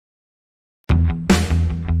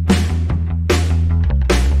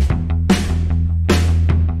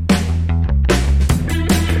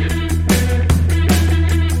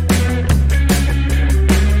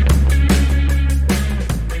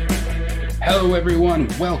Hello, everyone.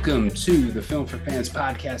 Welcome to the Film for Fans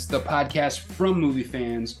podcast, the podcast from movie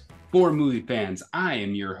fans for movie fans. I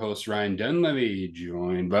am your host, Ryan Dunlevy,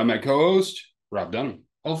 joined by my co-host, Rob Dunham.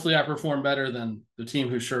 Hopefully I perform better than the team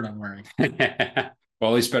whose shirt I'm wearing.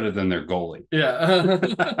 Well, at least better than their goalie. Yeah.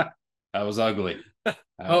 That was ugly.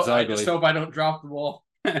 I just hope I don't drop the ball.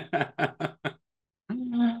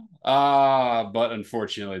 But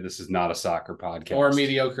unfortunately, this is not a soccer podcast. Or a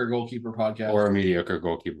mediocre goalkeeper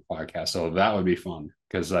podcast. So that would be fun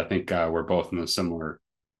because I think we're both in the similar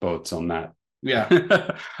boats on that.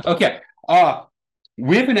 Yeah. Okay.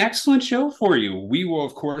 We have an excellent show for you. We will,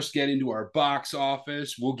 of course, get into our box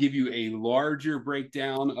office. We'll give you a larger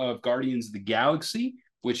breakdown of Guardians of the Galaxy,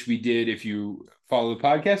 which we did. If you follow the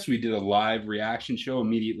podcast, we did a live reaction show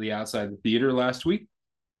immediately outside the theater last week.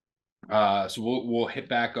 So we'll hit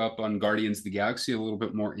back up on Guardians of the Galaxy a little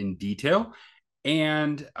bit more in detail.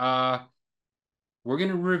 And we're going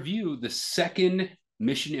to review the second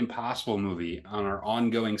Mission Impossible movie on our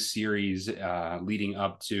ongoing series leading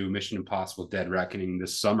up to Mission Impossible Dead Reckoning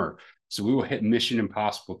this summer. So we will hit Mission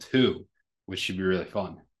Impossible 2, which should be really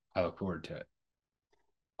fun. I look forward to it.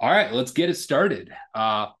 All right, let's get it started.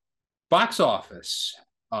 Box office.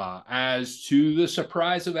 As to the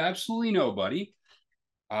surprise of absolutely nobody,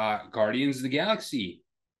 Guardians of the Galaxy,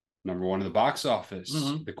 number one in the box office.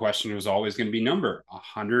 Mm-hmm. The question was always going to be number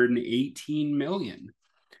 118 million.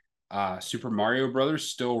 Super Mario Brothers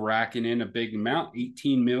still racking in a big amount,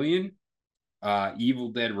 18 million.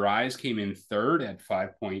 Evil Dead Rise came in third at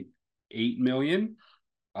 5.8 million.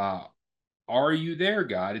 Are You There,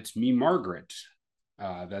 God? It's Me, Margaret.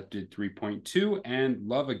 That did 3.2, and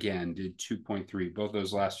Love Again did 2.3. Both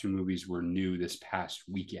those last two movies were new this past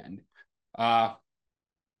weekend.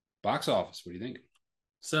 Box office, what do you think?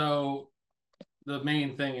 So the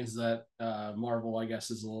main thing is that Marvel, I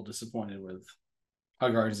guess, is a little disappointed with how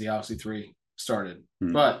Guardians of the Galaxy 3 started.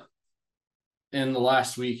 Mm-hmm. But in the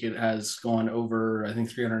last week, it has gone over, I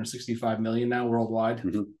think, 365 million now worldwide.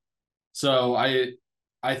 Mm-hmm. So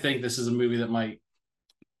I think this is a movie that might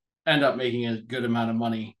end up making a good amount of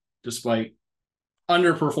money, despite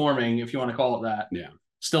underperforming, if you want to call it that. Yeah.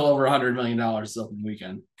 Still over $100 million this opening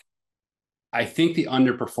weekend. I think the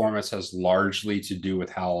underperformance has largely to do with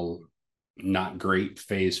how not great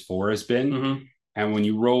Phase 4 has been. Mm-hmm. And when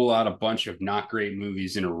you roll out a bunch of not great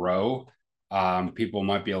movies in a row, people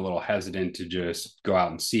might be a little hesitant to just go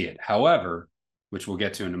out and see it. However, which we'll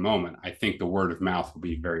get to in a moment, I think the word of mouth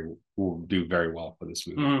will do very well for this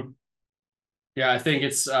movie. Mm-hmm. Yeah, I think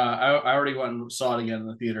it's. I already went and saw it again in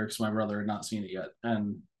the theater because my brother had not seen it yet,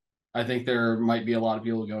 and I think there might be a lot of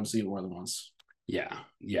people who go and see it more than once. Yeah,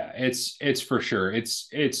 it's for sure.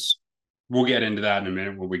 It's we'll get into that in a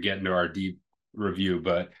minute when we get into our deep review,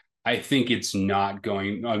 but I think it's not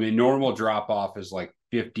going. I mean, normal drop off is like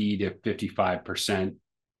 50 to 55%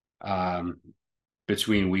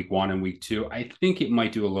 between week 1 and week 2. I think it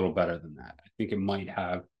might do a little better than that. I think it might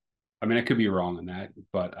have. I mean, I could be wrong on that,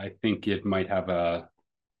 but I think it might have a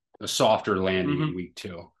softer landing mm-hmm. in week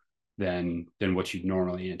 2 than what you'd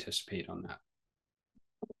normally anticipate on that.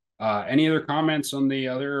 Any other comments on the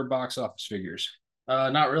other box office figures?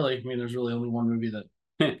 Not really. I mean, there's really only one movie that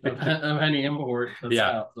of any import that's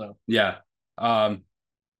out. So. Yeah. I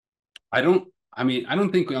don't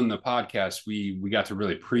think on the podcast we got to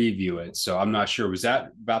really preview it. So I'm not sure. Was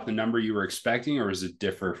that about the number you were expecting, or does it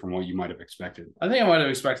differ from what you might have expected? I think I might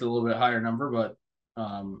have expected a little bit higher number, but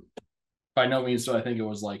by no means do I think it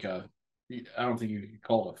was like I don't think you could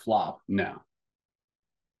call it a flop. No.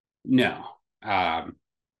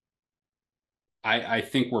 I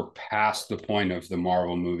think we're past the point of the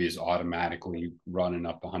Marvel movies automatically running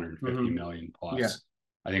up 150 mm-hmm. million plus. Yeah.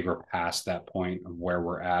 I think we're past that point of where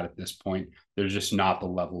we're at this point. There's just not the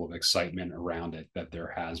level of excitement around it that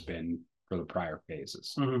there has been for the prior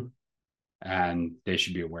phases. Mm-hmm. And they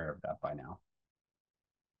should be aware of that by now.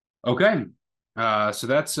 Okay. So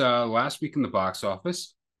that's last week in the box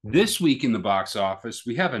office. This week in the box office,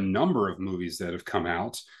 we have a number of movies that have come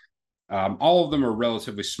out. All of them are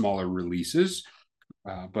relatively smaller releases,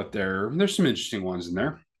 but there's some interesting ones in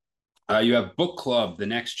there. You have Book Club, The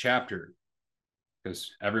Next Chapter,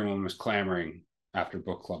 because everyone was clamoring after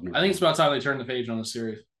Book Club. I think it's about time they turn the page on the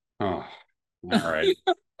series. Oh, all right.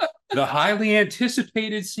 The highly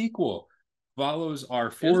anticipated sequel follows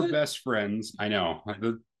our 4 best friends. I know.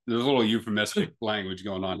 There's a little euphemistic language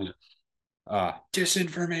going on here.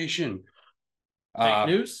 Disinformation. Fake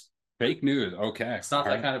news? Fake news. Okay. It's not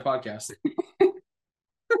that kind of podcast.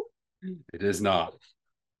 It is not.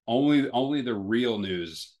 Only the real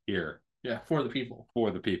news here. Yeah, for the people. For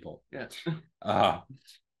the people. Yeah.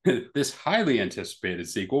 This highly anticipated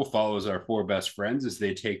sequel follows our four best friends as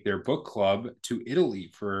they take their book club to Italy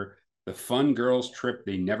for the fun girls' trip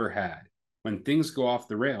they never had. When things go off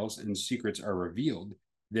the rails and secrets are revealed,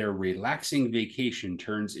 their relaxing vacation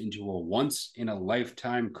turns into a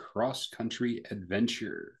once-in-a-lifetime cross-country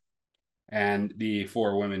adventure. And the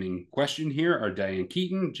four women in question here are Diane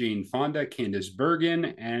Keaton, Jane Fonda, Candice Bergen,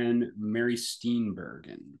 and Mary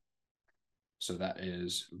Steenburgen. So that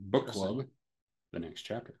is Book Club, the next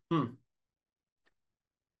chapter. All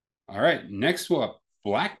right, next up,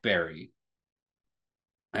 Blackberry.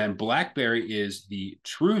 And Blackberry is the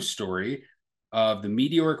true story of the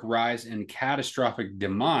meteoric rise and catastrophic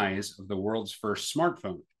demise of the world's first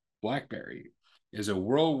smartphone. Blackberry is a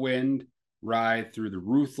whirlwind ride through the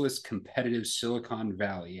ruthless, competitive Silicon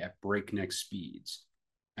Valley at breakneck speeds.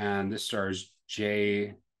 And this stars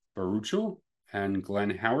Jay Baruchel and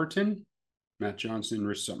Glenn Howerton, Matt Johnson,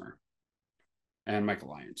 Rhys Summer, and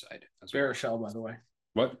Michael Ironside. Baruchel, by the way.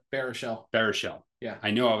 What? Baruchel. Yeah.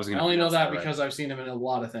 I know I was going to. I only know that because I've seen him in a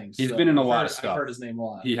lot of things. He's been in a lot of stuff. I've heard his name a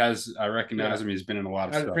lot. He has. I recognize him. He's been in a lot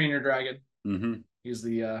of stuff. Train Your Dragon. Mm-hmm. He's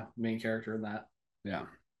the main character in that. Yeah.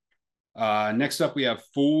 Next up, we have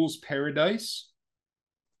Fool's Paradise.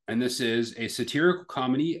 And this is a satirical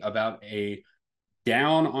comedy about a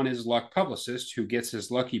down on his luck publicist who gets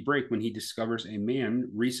his lucky break when he discovers a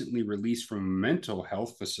man recently released from a mental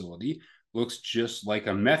health facility looks just like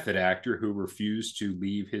a method actor who refused to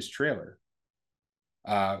leave his trailer.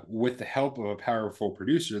 With the help of a powerful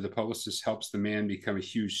producer, the publicist helps the man become a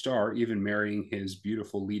huge star, even marrying his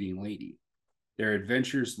beautiful leading lady. Their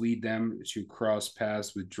adventures lead them to cross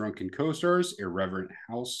paths with drunken co-stars, irreverent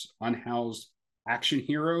unhoused action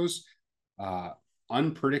heroes,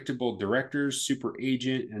 unpredictable directors, super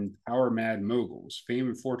agent, and power-mad moguls. Fame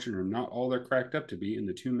and fortune are not all they're cracked up to be, and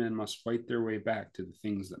the two men must fight their way back to the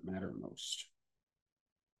things that matter most.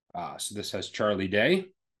 So this has Charlie Day,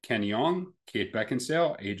 Ken Jeong, Kate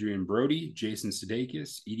Beckinsale, Adrian Brody, Jason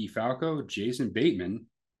Sudeikis, Edie Falco, Jason Bateman,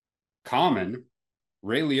 Common,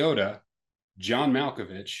 Ray Liotta, John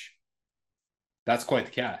Malkovich. That's quite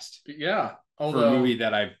the cast. Yeah. For a movie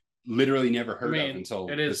that I've literally never heard of until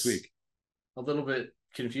this week. A little bit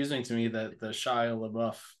confusing to me that the Shia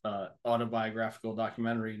LaBeouf autobiographical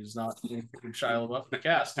documentary does not include Shia LaBeouf in the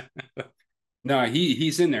cast. No,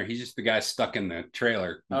 he's in there. He's just the guy stuck in the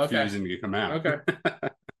trailer, refusing to come out.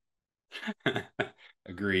 Okay.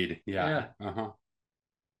 Agreed. Yeah.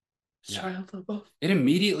 Shia LaBeouf. It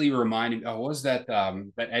immediately reminded. Oh, what was that?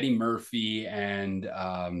 That Eddie Murphy and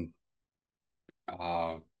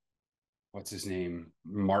what's his name?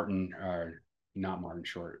 Martin, or not Martin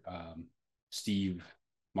Short. Steve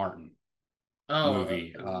Martin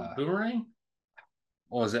movie. Boomerang.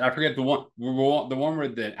 What was it? I forget the one where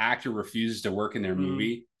the actor refuses to work in their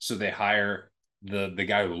movie, so they hire the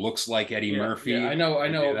guy who looks like Eddie Murphy. Yeah, I know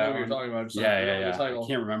what movie you're talking about. Yeah. I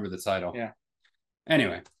can't remember the title. Yeah.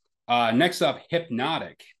 Anyway, next up,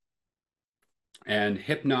 Hypnotic. And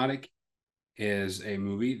Hypnotic is a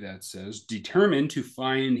movie that says, determined to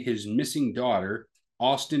find his missing daughter,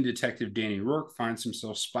 Austin detective Danny Rourke finds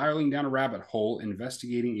himself spiraling down a rabbit hole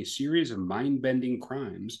investigating a series of mind-bending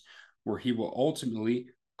crimes where he will ultimately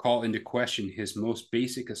call into question his most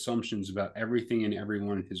basic assumptions about everything and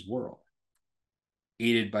everyone in his world.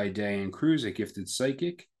 Aided by Diane Cruz, a gifted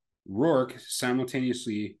psychic, Rourke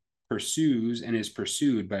simultaneously pursues and is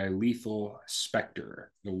pursued by a lethal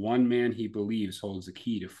specter, the one man he believes holds the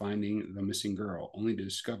key to finding the missing girl, only to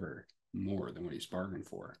discover more than what he's bargained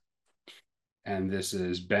for. And this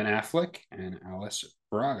is Ben Affleck and Alice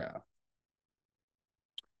Braga.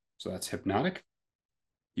 So that's Hypnotic.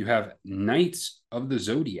 You have Knights of the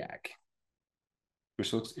Zodiac,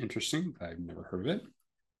 which looks interesting, but I've never heard of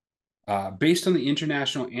it. Based on the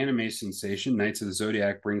international anime sensation, Knights of the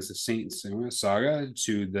Zodiac brings the Saint Seiya saga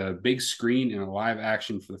to the big screen in a live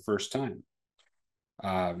action for the first time.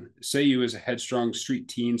 Seiyu is a headstrong street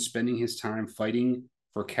teen spending his time fighting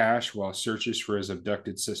for cash while searches for his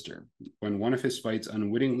abducted sister. When one of his fights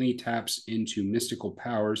unwittingly taps into mystical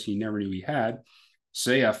powers he never knew he had,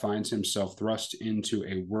 Seiya finds himself thrust into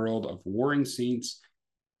a world of warring saints,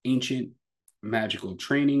 ancient magical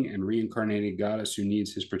training, and reincarnated goddess who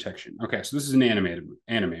needs his protection. Okay, so this is an anime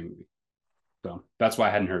movie. So that's why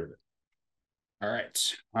I hadn't heard of it. All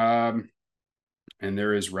right. And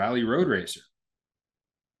there is Rally Road Racer.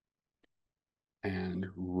 And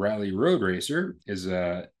Rally Road Racer is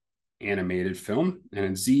a animated film,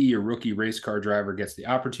 and Z, a rookie race car driver, gets the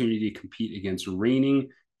opportunity to compete against reigning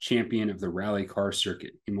champion of the rally car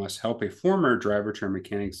circuit. He must help a former driver turned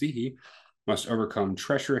mechanic. Zihi must overcome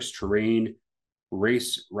treacherous terrain,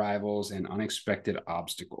 race rivals, and unexpected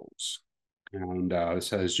obstacles. And this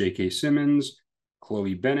has J.K. Simmons,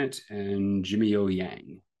 Chloe Bennett, and Jimmy O.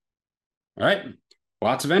 Yang. All right.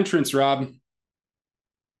 Lots of entrants, Rob.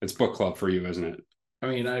 It's book club for you, isn't it? I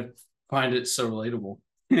mean, I find it so relatable.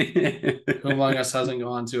 Who among us hasn't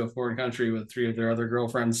gone to a foreign country with 3 of their other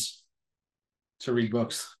girlfriends to read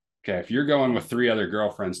books? Okay, if you're going with 3 other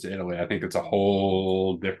girlfriends to Italy, I think it's a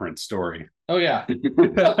whole different story. Oh, yeah. It's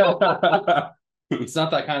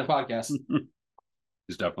not that kind of podcast.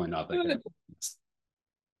 It's definitely not that kind of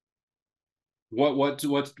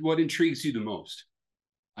podcast. What intrigues you the most?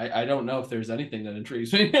 I don't know if there's anything that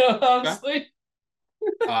intrigues me, honestly.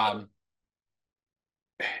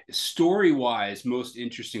 Story-wise, most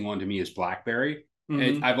interesting one to me is BlackBerry.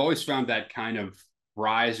 Mm-hmm. I've always found that kind of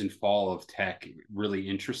rise and fall of tech really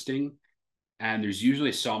interesting. And there's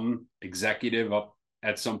usually some executive up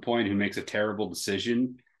at some point who makes a terrible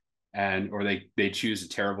decision or they choose a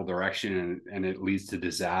terrible direction and it leads to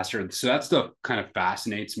disaster. So that stuff kind of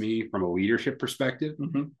fascinates me from a leadership perspective.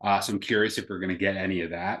 Mm-hmm. So I'm curious if we're going to get any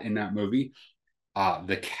of that in that movie.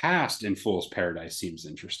 The cast in Fool's Paradise seems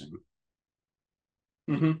interesting.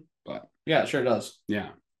 Mm-hmm. But yeah, it sure does. Yeah.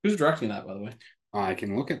 Who's directing that, by the way? I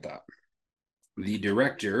can look at that. The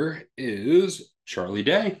director is Charlie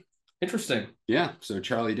Day. Interesting. Yeah, so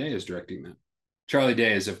Charlie Day is directing that. Charlie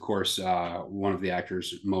Day is, of course, one of the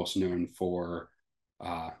actors most known for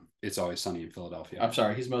It's Always Sunny in Philadelphia. I'm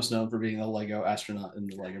sorry, he's most known for being the Lego astronaut in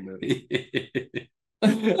the Lego movie.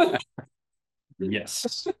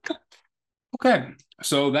 Yes. Okay,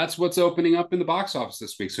 so that's what's opening up in the box office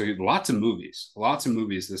this week. So lots of movies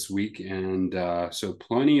this week, and so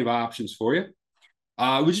plenty of options for you.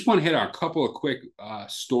 We just want to hit on a couple of quick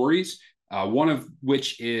stories, one of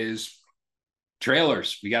which is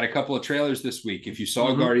trailers. We got a couple of trailers this week. If you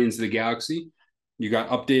saw Guardians of the Galaxy, you got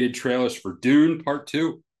updated trailers for Dune Part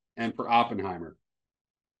 2 and for Oppenheimer.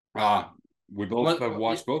 We both have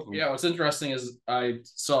watched both of them. Yeah, what's interesting is I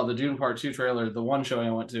saw the Dune Part 2 trailer, the one showing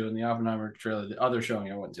I went to, and the Oppenheimer trailer, the other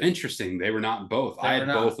showing I went to. Interesting. They were not in both. I had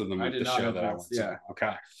both of them at the show that I went to. Yeah.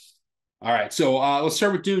 Okay. All right. So let's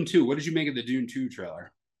start with Dune 2. What did you make of the Dune 2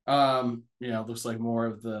 trailer? It looks like more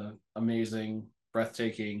of the amazing,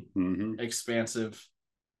 breathtaking, expansive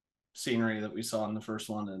scenery that we saw in the first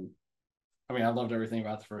one. And I mean, I loved everything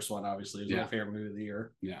about the first one, obviously. It was my favorite movie of the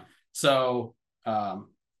year. Yeah. So I'm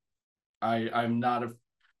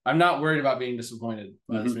not worried about being disappointed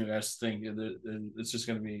by this movie. I just think it's just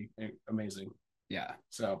going to be amazing. Yeah.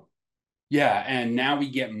 So. Yeah, and now we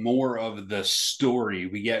get more of the story.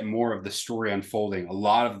 We get more of the story unfolding. A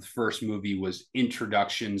lot of the first movie was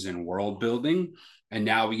introductions and world building, and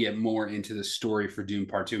now we get more into the story for Dune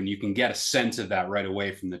Part 2, and you can get a sense of that right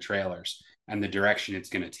away from the trailers and the direction it's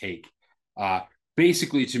going to take.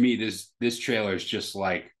 Basically, to me, this trailer is just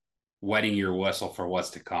like wetting your whistle for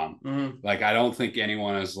what's to come. Like, I don't think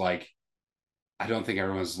everyone's looking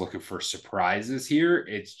for surprises here.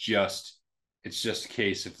 It's just a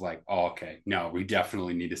case of like, oh, okay, no, we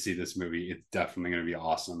definitely need to see this movie. It's definitely going to be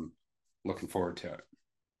awesome. Looking forward to it.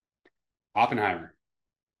 Oppenheimer.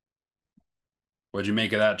 What'd you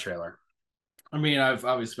make of that trailer? I mean, I've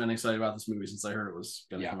obviously been excited about this movie since I heard it was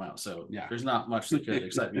going to come out. So there's not much that could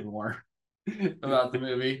excite me more about the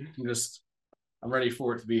movie. I'm ready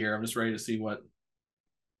for it to be here. I'm just ready to see what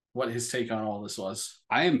his take on all this was.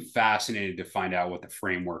 I am fascinated to find out what the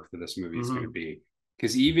framework for this movie is going to be.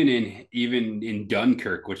 Because even in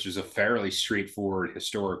Dunkirk, which is a fairly straightforward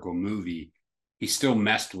historical movie, he still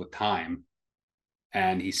messed with time,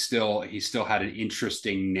 and he still had an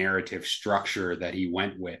interesting narrative structure that he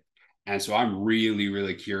went with. And so I'm really,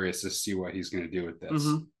 really curious to see what he's going to do with this.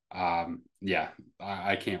 I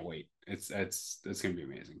can't wait. It's going to be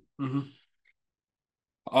amazing.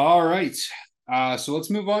 All right, so let's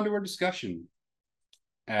move on to our discussion,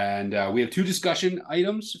 and we have 2 discussion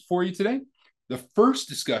items for you today. The first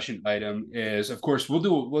discussion item is, of course,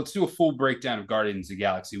 let's do a full breakdown of Guardians of the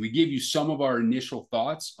Galaxy. We gave you some of our initial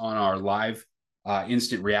thoughts on our live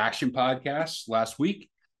instant reaction podcast last week,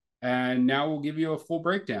 and now we'll give you a full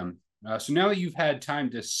breakdown. So now that you've had time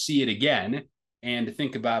to see it again and to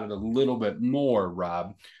think about it a little bit more,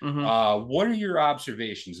 Rob, what are your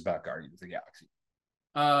observations about Guardians of the Galaxy?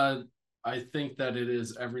 I think that it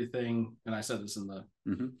is everything, and I said this in the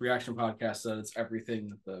reaction podcast, that it's everything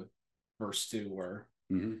that the first 2 were.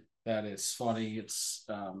 That it's funny, it's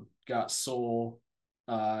got soul,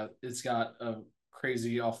 it's got a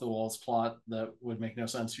crazy off the walls plot that would make no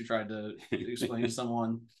sense if you tried to explain to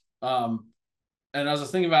someone. And as I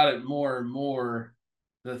was thinking about it more and more,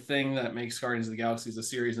 the thing that makes Guardians of the Galaxy as a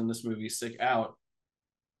series and this movie stick out,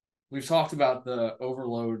 we've talked about the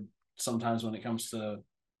overload sometimes when it comes to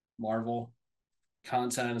Marvel,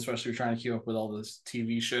 content, especially if you're trying to keep up with all the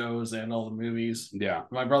TV shows and all the movies. Yeah.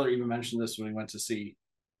 My brother even mentioned this when we went to see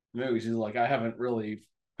movies. He's like, I haven't really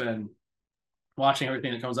been watching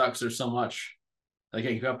everything that comes out because there's so much I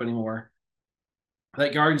can't keep up anymore.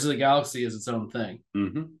 That Guardians of the Galaxy is its own thing.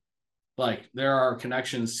 Mm-hmm. Like there are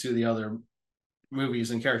connections to the other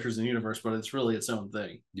movies and characters in the universe, but it's really its own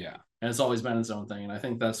thing. Yeah. And it's always been its own thing. And I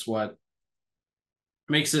think that's what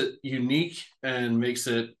makes it unique and makes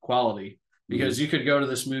it quality. Because you could go to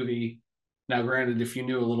this movie. Now, granted, if you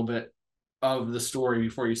knew a little bit of the story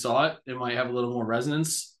before you saw it, it might have a little more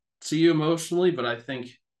resonance to you emotionally. But I think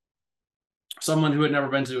someone who had never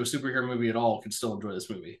been to a superhero movie at all could still enjoy this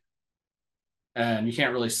movie. And you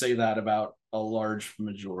can't really say that about a large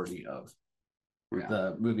majority of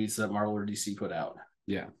the movies that Marvel or DC put out.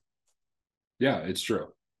 Yeah. Yeah, it's true.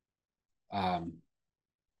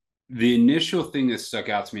 The initial thing that stuck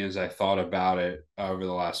out to me as I thought about it over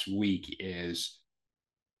the last week is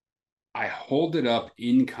I hold it up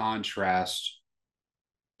in contrast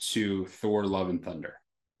to Thor: Love and Thunder,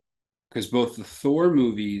 because both the Thor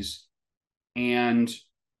movies and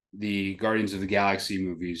the Guardians of the Galaxy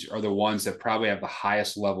movies are the ones that probably have the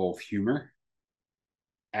highest level of humor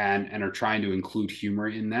and are trying to include humor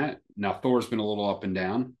in that. Now, Thor's been a little up and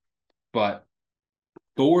down, but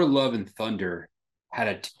Thor: Love and Thunder had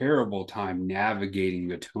a terrible time navigating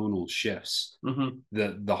the tonal shifts,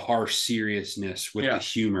 the harsh seriousness with the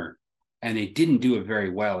humor. And they didn't do it very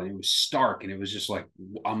well. And it was stark. And it was just like,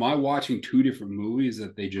 am I watching two different movies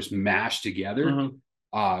that they just mashed together?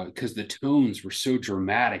 Because the tones were so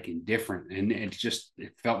dramatic and different. And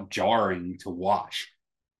it felt jarring to watch.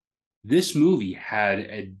 This movie had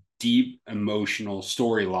a deep emotional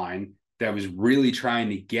storyline that was really trying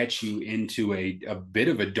to get you into a bit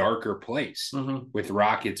of a darker place with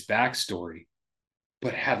Rocket's backstory,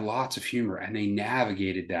 but had lots of humor, and they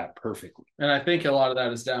navigated that perfectly. And I think a lot of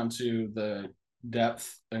that is down to the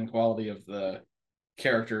depth and quality of the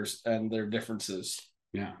characters and their differences.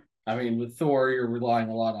 Yeah. I mean, with Thor, you're relying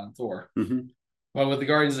a lot on Thor. But with the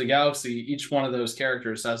Guardians of the Galaxy, each one of those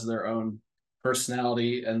characters has their own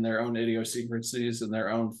personality and their own idiosyncrasies and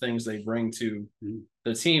their own things they bring to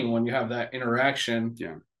the team. When you have that interaction,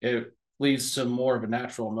 it leads to more of a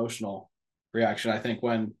natural emotional reaction. I think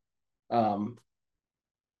when I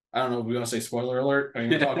don't know if we want to say spoiler alert. I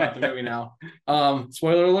mean, we're talking about the movie now.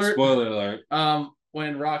 Spoiler alert. Spoiler alert.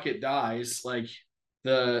 When Rocket dies, like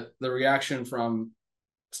the reaction from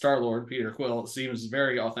Star-Lord, Peter Quill, seems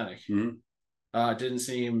very authentic. It didn't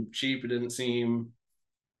seem cheap. It didn't seem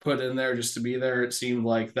put in there just to be there. It seemed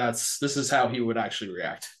like this is how he would actually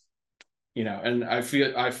react. You know, and I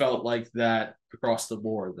felt like that across the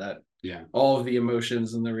board, that all of the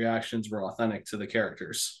emotions and the reactions were authentic to the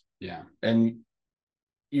characters. Yeah. And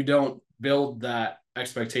you don't build that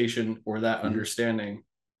expectation or that understanding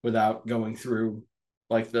without going through,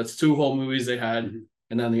 like, that's two whole movies they had,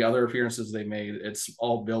 and then the other appearances they made. It's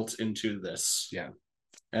all built into this. Yeah.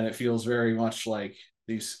 And it feels very much like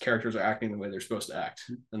these characters are acting the way they're supposed to act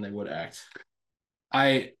and they would act.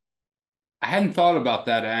 I hadn't thought about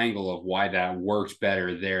that angle of why that worked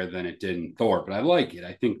better there than it did in Thor, but I like it.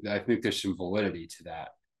 I think there's some validity to that.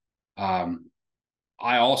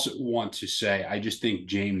 I also want to say, I just think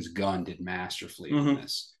James Gunn did masterfully on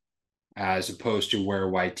this, as opposed to where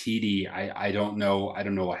Waititi, I don't know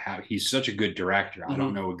what happened. He's such a good director. I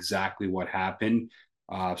don't know exactly what happened.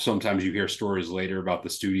 Sometimes you hear stories later about the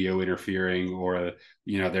studio interfering, or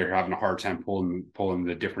they're having a hard time pulling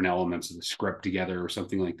the different elements of the script together or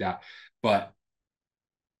something like that. But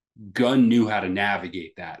Gunn knew how to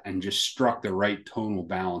navigate that and just struck the right tonal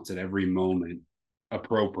balance at every moment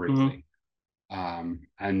appropriately.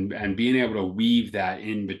 And being able to weave that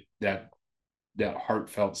in, that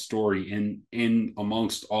heartfelt story in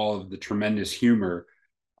amongst all of the tremendous humor,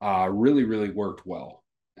 really, really worked well.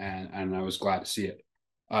 And I was glad to see it.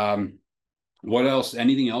 What else?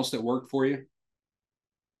 Anything else that worked for you?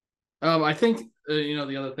 I think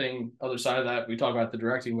the other side of that, we talk about the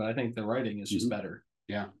directing, but I think the writing is just better.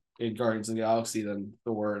 Yeah. In Guardians of the Galaxy than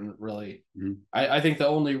Thor, and really, I think the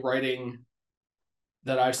only writing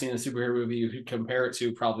that I've seen in a superhero movie you could compare it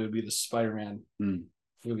to probably would be the Spider-Man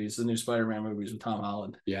movies, the new Spider-Man movies with Tom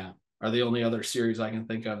Holland. Yeah. Are the only other series I can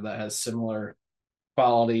think of that has similar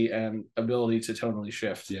quality and ability to tonally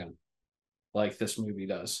shift. Yeah. Like this movie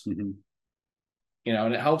does. And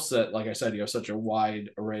it helps that, like I said, you have such a wide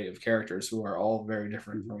array of characters who are all very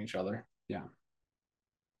different from each other. Yeah.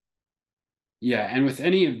 Yeah, and with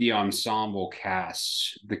any of the ensemble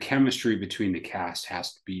casts, the chemistry between the cast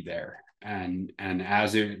has to be there. And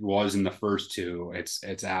as it was in the first two,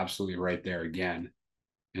 it's absolutely right there again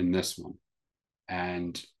in this one.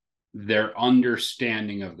 And their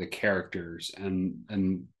understanding of the characters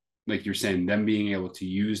and like you're saying, them being able to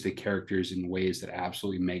use the characters in ways that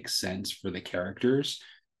absolutely make sense for the characters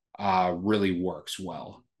really works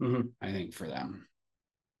well. I think for them,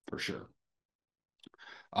 for sure.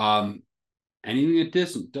 Anything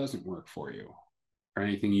that doesn't work for you, or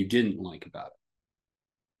anything you didn't like about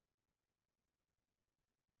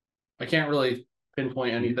it? I can't really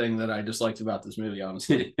pinpoint anything that I disliked about this movie,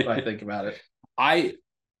 honestly, if I think about it. I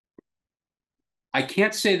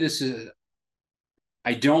can't say this is.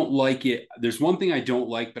 I don't like it. There's one thing I don't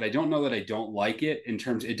like, but I don't know that I don't like it in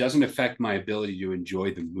terms. It doesn't affect my ability to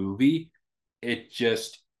enjoy the movie. It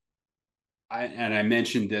just, I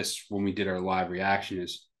mentioned this when we did our live reaction,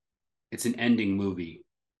 is it's an ending movie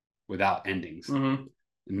without endings. Mm-hmm.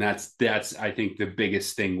 And that's I think the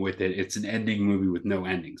biggest thing with it. It's an ending movie with no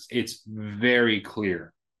endings. It's very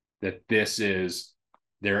clear that this is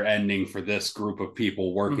their ending for this group of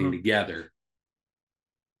people working together,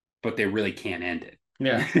 but they really can't end it.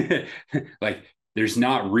 Yeah. Like there's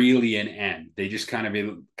not really an end. They just kind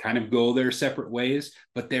of go their separate ways,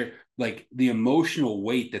 but they're like the emotional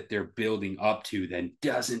weight that they're building up to then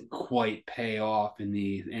doesn't quite pay off in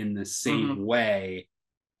the same way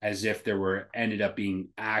as if there were ended up being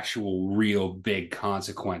actual real big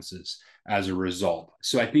consequences as a result.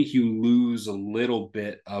 So I think you lose a little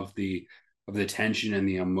bit of the tension and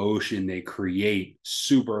the emotion they create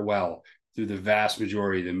super well through the vast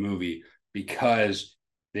majority of the movie, because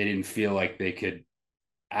they didn't feel like they could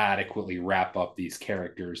adequately wrap up these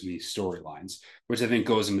characters and these storylines, which I think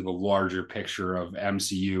goes into the larger picture of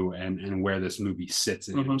MCU and where this movie sits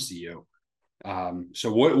in MCU.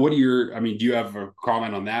 So what are your, I mean, do you have a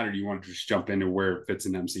comment on that, or do you want to just jump into where it fits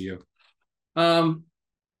in MCU?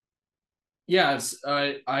 Yeah,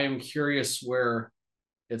 I am curious where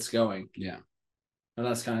it's going. Yeah. And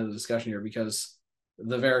that's kind of the discussion here, because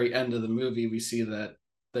the very end of the movie, we see that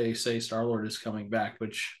they say Star-Lord is coming back,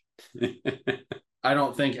 which I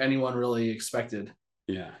don't think anyone really expected.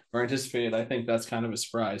 Yeah. Or anticipated. I think that's kind of a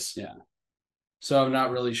surprise. Yeah. So I'm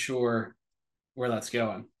not really sure where that's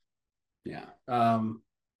going. Yeah.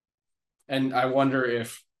 And I wonder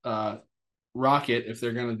if Rocket, if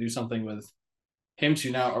they're going to do something with him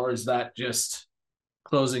two now, or is that just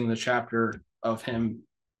closing the chapter of him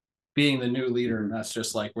being the new leader, and that's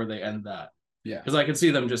just like where they end that. Yeah. Because I could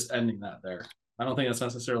see them just ending that there. I don't think that's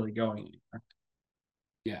necessarily going anywhere.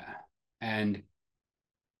 Yeah. And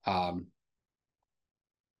I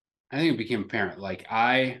think it became apparent. Like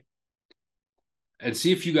and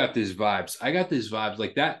see if you got these vibes. I got these vibes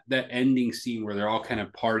like that ending scene where they're all kind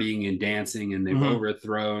of partying and dancing and they've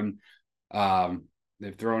overthrown,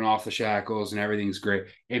 they've thrown off the shackles and everything's great.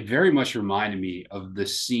 It very much reminded me of the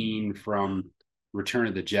scene from Return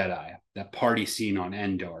of the Jedi, that party scene on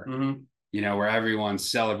Endor, you know, where everyone's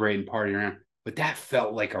celebrating, partying around. But that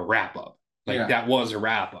felt like a wrap up. Like that was a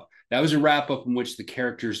wrap up. That was a wrap up in which the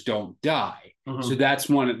characters don't die. So that's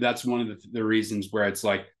one of the reasons where it's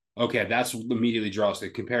like, okay, that's immediately draws the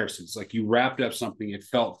comparisons. Like you wrapped up something, it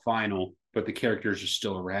felt final, but the characters are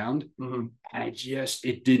still around. And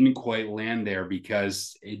it didn't quite land there,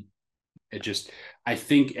 because it just, I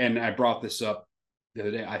think, and I brought this up the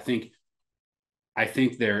other day, I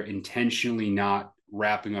think they're intentionally not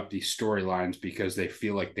wrapping up these storylines because they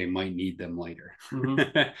feel like they might need them later.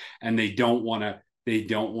 And they don't want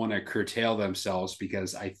to curtail themselves,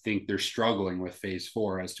 because I think they're struggling with phase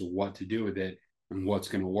 4 as to what to do with it and what's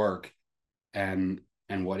going to work and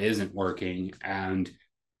what isn't working. And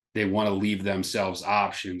they want to leave themselves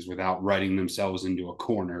options without writing themselves into a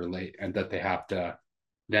corner late, and that they have to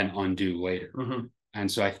then undo later. And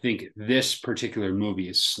so I think this particular movie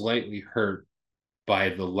is slightly hurt by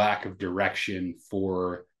the lack of direction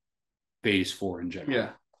for phase 4 in general. Yeah.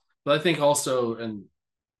 But I think also, and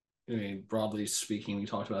I mean, broadly speaking, we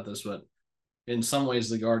talked about this, but in some ways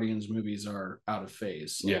the Guardians movies are out of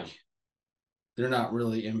phase. Like, they're not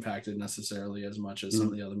really impacted necessarily as much as some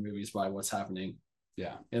of the other movies by what's happening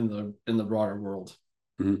in the broader world.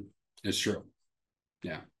 It's true.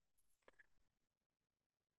 Yeah.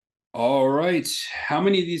 All right. How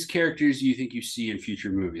many of these characters do you think you see in future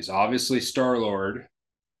movies? Obviously, Star-Lord.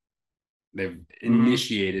 They've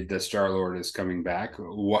initiated that Star-Lord is coming back.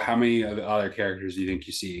 How many of the other characters do you think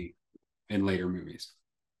you see in later movies?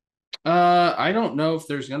 I don't know if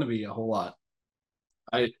there's going to be a whole lot.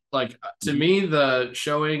 To me, the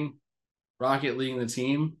showing Rocket leading the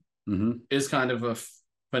team is kind of a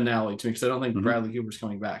finale to me, because I don't think Bradley Cooper's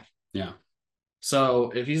coming back. Yeah.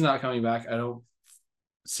 So if he's not coming back, I don't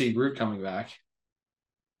see Groot coming back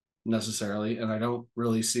necessarily, and I don't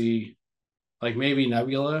really see, like, maybe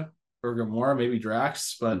Nebula or Gamora, maybe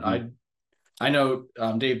Drax, but I know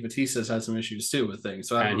Dave Bautista's had some issues too with things.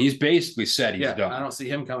 So and he's basically said he's done. I don't see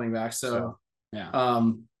him coming back. So yeah.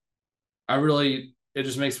 It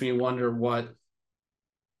just makes me wonder what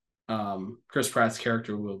Chris Pratt's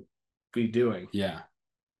character will be doing. Yeah.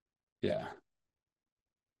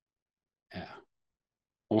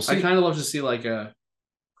 We'll see. I kind of love to see like a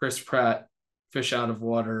Chris Pratt fish out of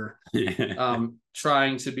water,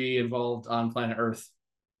 trying to be involved on planet Earth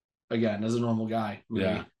again as a normal guy. Maybe.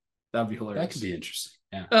 Yeah, that'd be hilarious. That could be interesting.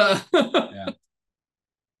 Yeah.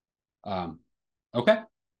 Okay.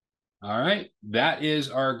 All right. That is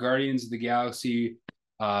our Guardians of the Galaxy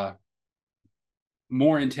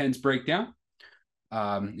more intense breakdown.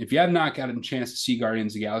 If you have not gotten a chance to see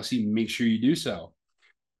Guardians of the Galaxy, make sure you do so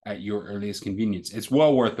at your earliest convenience. It's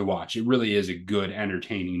well worth the watch. It really is a good,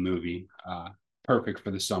 entertaining movie. Perfect for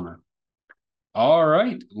the summer. All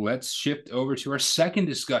right, let's shift over to our second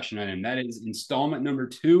discussion item. That is installment number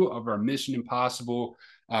 2 of our Mission Impossible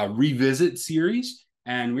revisit series.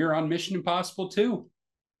 And we're on Mission Impossible 2.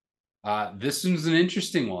 This is an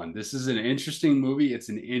interesting one. This is an interesting movie. It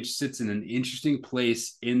sits in an interesting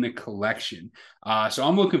place in the collection. So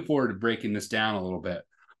I'm looking forward to breaking this down a little bit.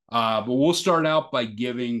 But we'll start out by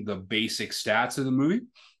giving the basic stats of the movie.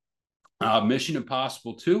 Mission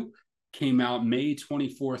Impossible 2 came out May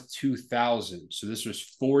 24th, 2000. So this was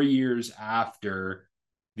 4 years after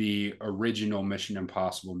the original Mission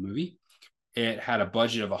Impossible movie. It had a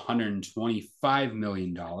budget of $125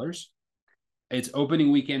 million. Its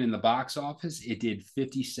opening weekend in the box office, it did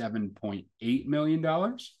 $57.8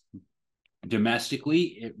 million. Domestically,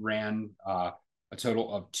 it ran a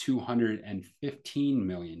total of $215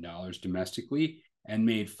 million domestically and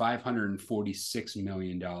made $546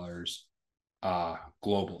 million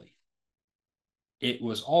globally. It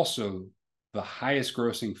was also the highest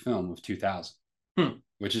grossing film of 2000,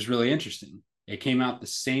 which is really interesting. It came out the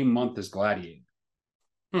same month as Gladiator.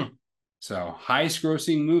 So highest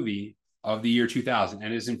grossing movie of the year 2000,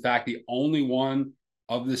 and is in fact the only one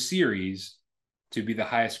of the series to be the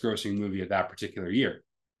highest grossing movie of that particular year.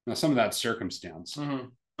 Now, some of that's circumstance,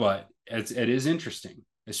 but it is interesting,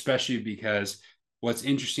 especially because what's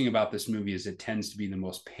interesting about this movie is it tends to be the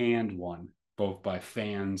most panned one, both by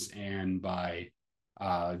fans and by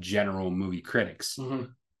general movie critics.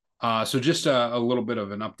 So just a little bit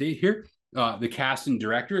of an update here. The cast and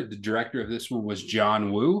director, the director of this one was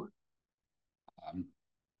John Woo.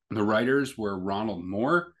 The writers were Ronald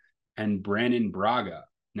Moore and Brandon Braga.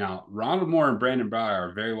 Now, Ronald Moore and Brandon Braga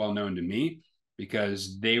are very well known to me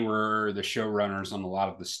because they were the showrunners on a lot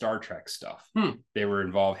of the Star Trek stuff. They were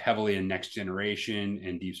involved heavily in Next Generation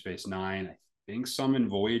and Deep Space Nine. I think some in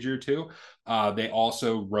Voyager too. They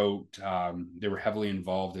also wrote, they were heavily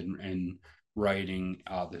involved in writing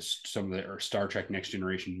some of the Star Trek Next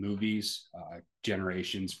Generation movies,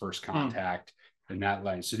 Generations, First Contact, and that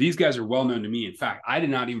line. So these guys are well known to me. In fact, I did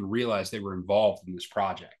not even realize they were involved in this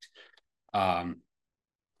project.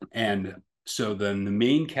 And so then the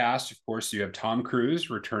main cast, of course, you have Tom Cruise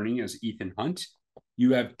returning as Ethan Hunt.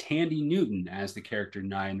 You have Tandy Newton as the character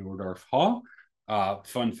Nye Nordorf Hall.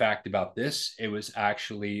 Fun fact about this, it was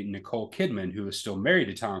actually Nicole Kidman, who was still married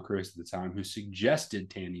to Tom Cruise at the time, who suggested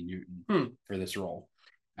Tandy Newton for this role.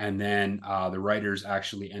 And then the writers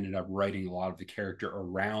actually ended up writing a lot of the character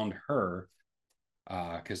around her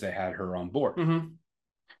because they had her on board.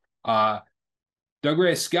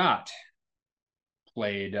 Dougray Scott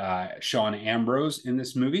played Sean Ambrose in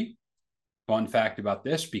this movie. Fun fact about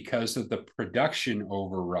this, because of the production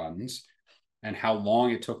overruns and how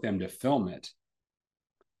long it took them to film it,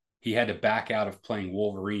 he had to back out of playing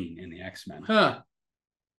Wolverine in the X-Men.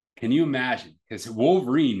 Can you imagine? Because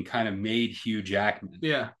Wolverine kind of made Hugh Jackman.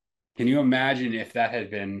 Yeah. Can you imagine if that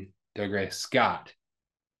had been Dougray Scott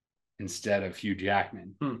instead of Hugh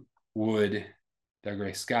Jackman? Would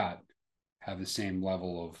Dougray Scott have the same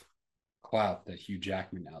level of clout that Hugh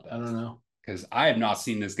Jackman now does? I don't know. Because I have not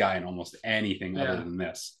seen this guy in almost anything other than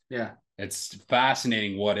this. Yeah. It's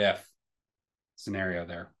fascinating what if scenario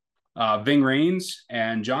there. Ving Rhames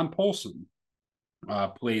and John Polson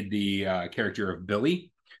played the character of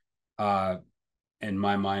Billy. In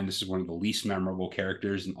my mind, this is one of the least memorable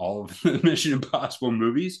characters in all of the Mission Impossible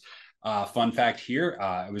movies. Fun fact here,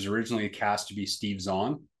 it was originally cast to be Steve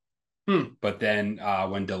Zahn. But then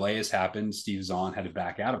when delays happened, Steve Zahn had to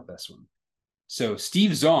back out of this one. So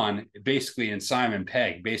Steve Zahn, basically in Simon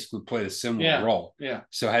Pegg, basically played a similar role.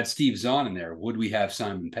 So had Steve Zahn in there, would we have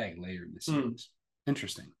Simon Pegg later in the series?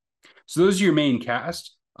 Interesting. So those are your main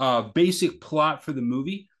cast. Basic plot for the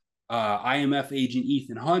movie. IMF agent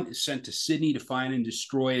Ethan Hunt is sent to Sydney to find and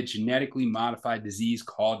destroy a genetically modified disease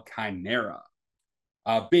called Chimera.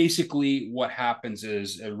 Basically, what happens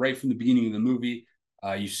is right from the beginning of the movie,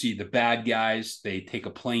 you see the bad guys. They take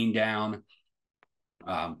a plane down.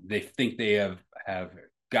 They think they have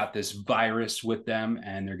got this virus with them,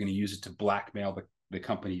 and they're going to use it to blackmail the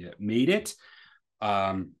company that made it.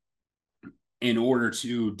 In order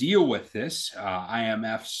to deal with this,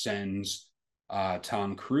 IMF sends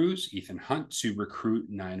Tom Cruise, Ethan Hunt, to recruit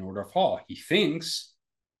Naya Nordoff-Hall. He thinks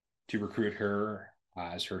to recruit her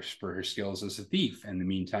for her skills as a thief. In the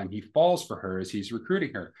meantime, he falls for her as he's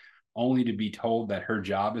recruiting her, only to be told that her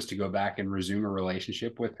job is to go back and resume a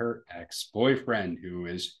relationship with her ex-boyfriend, who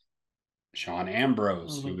is Sean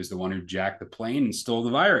Ambrose, who was the one who jacked the plane and stole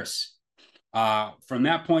the virus. From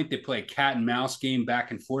that point, they play a cat and mouse game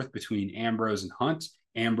back and forth between Ambrose and Hunt.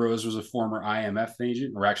 Ambrose was a former IMF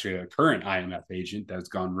agent, or actually a current IMF agent that's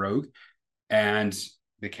gone rogue. And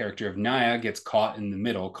the character of Naya gets caught in the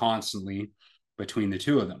middle constantly between the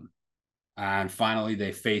two of them. And finally,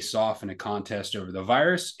 they face off in a contest over the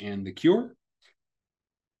virus and the cure.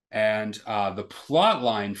 And the plot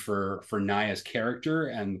line for Naya's character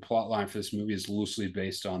and the plot line for this movie is loosely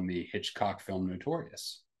based on the Hitchcock film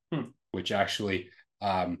Notorious, which actually,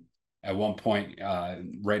 at one point,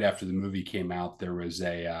 right after the movie came out, there was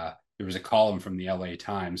a column from the LA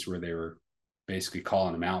Times where they were basically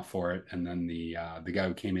calling him out for it. And then the guy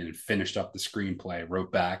who came in and finished up the screenplay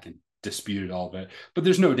wrote back and disputed all of it. But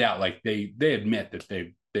there's no doubt, like they admit that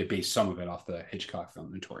they based some of it off the Hitchcock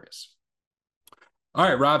film Notorious. All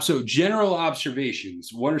right, Rob. So general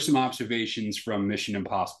observations. What are some observations from Mission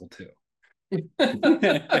Impossible 2?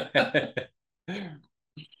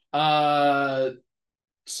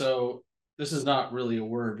 So this is not really a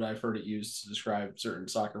word, but I've heard it used to describe certain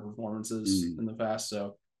soccer performances in the past.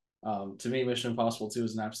 So to me, Mission Impossible 2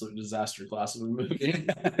 is an absolute disaster class of a movie.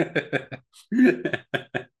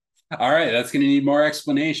 All right, that's going to need more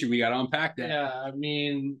explanation. We got to unpack that. Yeah, I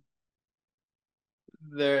mean,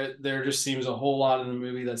 there just seems a whole lot in the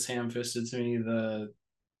movie that's ham-fisted to me.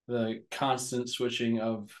 The constant switching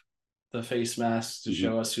of the face masks to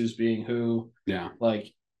show us who's being who. Yeah.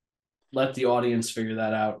 Like, let the audience figure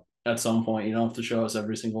that out at some point. You don't have to show us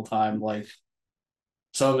every single time. Like,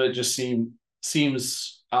 some of it just seems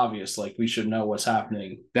obvious. Like, we should know what's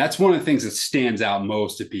happening. That's one of the things that stands out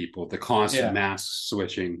most to people, the constant mask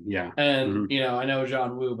switching. Yeah. And, I know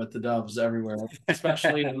John Woo, but the doves everywhere,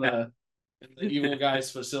 especially in the evil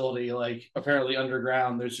guy's facility. Like, apparently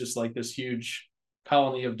underground, there's just like this huge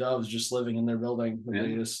colony of doves just living in their building that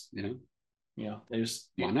they just, they just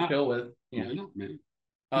chill with.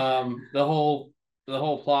 The whole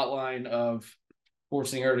plot line of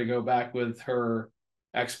forcing her to go back with her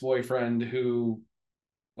ex-boyfriend who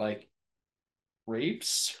like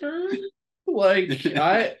rapes her. Like,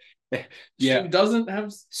 she doesn't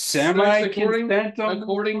have semi consent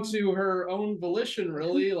according to her own volition,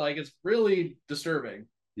 really. Like, it's really disturbing.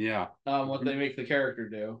 Yeah. What they make the character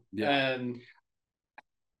do. Yeah. And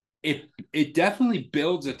it definitely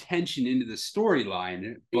builds a tension into the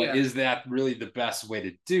storyline, but is that really the best way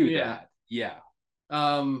to do that? Yeah.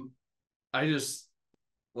 I just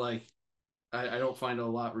like I don't find a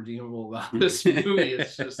lot redeemable about this movie.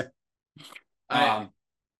 It's just I have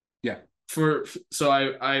to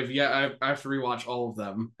rewatch all of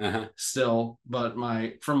them still, but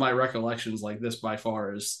from my recollections, like, this by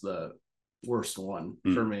far is the worst one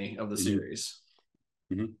for me of the series.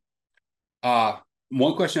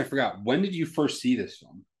 One question I forgot: when did you first see this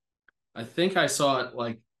film? I think I saw it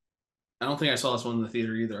I don't think I saw this one in the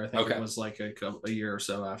theater either. I think it was like a year or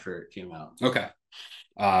so after it came out. Okay.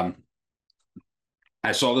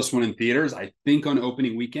 I saw this one in theaters, I think on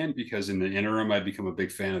opening weekend, because in the interim I'd become a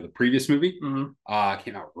big fan of the previous movie. Came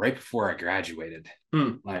out right before I graduated,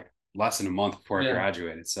 like less than a month before I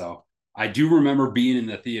graduated. So I do remember being in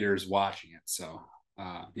the theaters watching it. So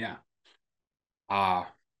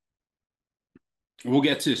we'll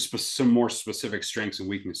get to some more specific strengths and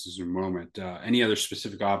weaknesses in a moment. Any other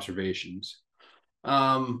specific observations?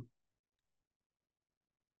 Not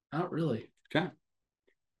really. Okay.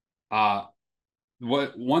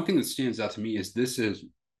 One thing that stands out to me is this is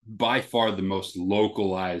by far the most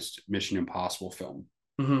localized Mission Impossible film.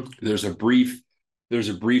 There's a brief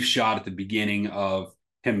shot at the beginning of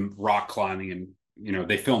him rock climbing, and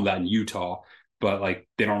they filmed that in Utah, but like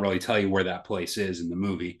they don't really tell you where that place is in the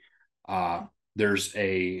movie. There's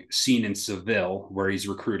a scene in Seville where he's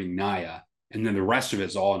recruiting Naya, and then the rest of it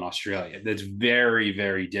is all in Australia. That's very,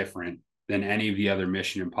 very different than any of the other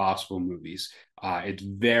Mission Impossible movies. It's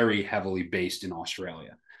very heavily based in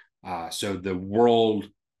Australia. So the world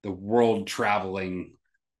traveling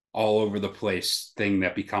all over the place thing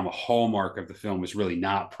that become a hallmark of the film is really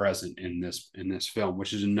not present in this film,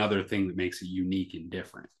 which is another thing that makes it unique and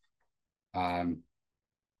different.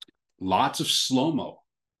 Lots of slow-mo.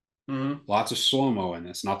 Mm-hmm. Lots of slow-mo in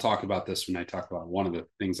this. And I'll talk about this when I talk about one of the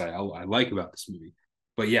things I like about this movie.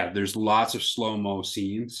 But yeah, there's lots of slow-mo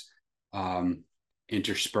scenes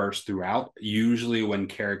interspersed throughout, usually when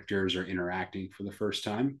characters are interacting for the first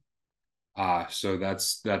time. So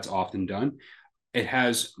that's often done. It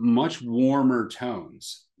has much warmer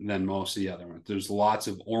tones than most of the other ones. There's lots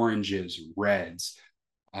of oranges, reds,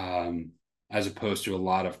 as opposed to a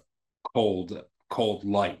lot of cold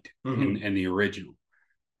light in the original.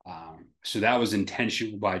 So that was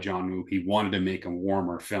intentional by John Woo. He wanted to make a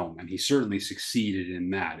warmer film, and he certainly succeeded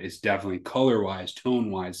in that. It's definitely color-wise,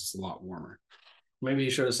 tone-wise, it's a lot warmer. Maybe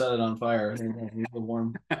you should have set it on fire.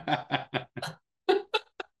 Warm.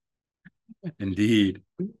 Indeed.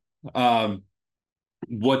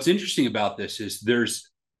 What's interesting about this is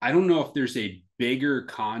I don't know if there's a bigger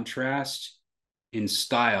contrast in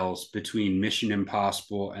styles between Mission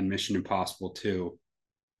Impossible and Mission Impossible 2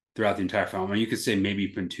 throughout the entire film. I mean, you could say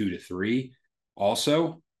maybe from 2 to 3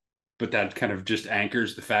 also, but that kind of just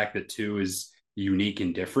anchors the fact that 2 is unique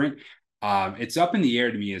and different. It's up in the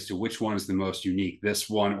air to me as to which one is the most unique, this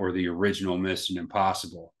one or the original Mission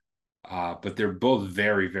Impossible. But they're both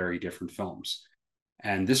very, very different films.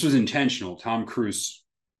 And this was intentional. Tom Cruise,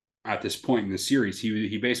 at this point in the series,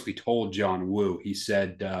 he basically told John Woo, he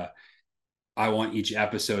said, I want each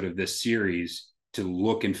episode of this series to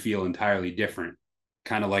look and feel entirely different.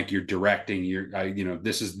 Kind of like you're directing,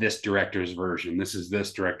 this is this director's version. This is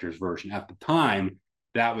this director's version. At the time,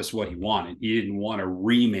 that was what he wanted. He didn't want a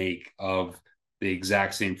remake of the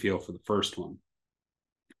exact same feel for the first one.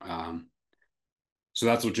 So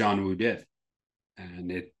that's what John Woo did.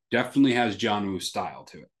 And it definitely has John Woo style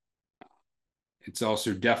to it. It's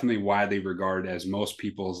also definitely widely regarded as most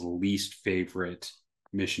people's least favorite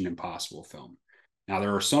Mission Impossible film. Now,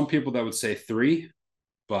 there are some people that would say 3,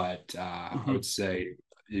 but I would say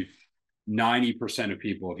if 90% of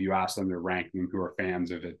people, if you ask them to rank them who are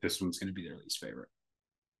fans of it, this one's going to be their least favorite.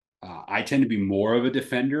 I tend to be more of a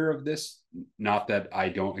defender of this. Not that I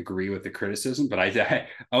don't agree with the criticism, but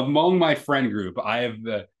among my friend group, I've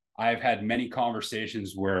had many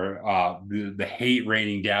conversations where the hate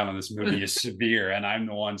raining down on this movie is severe, and I'm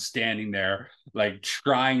the one standing there like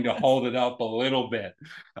trying to hold it up a little bit.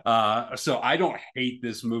 So I don't hate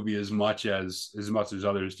this movie as much as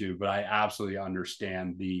others do, but I absolutely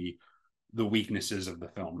understand the weaknesses of the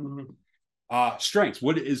film. Strengths.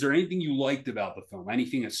 What is there anything you liked about the film?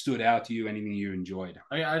 Anything that stood out to you? Anything you enjoyed?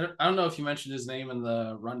 I don't know if you mentioned his name in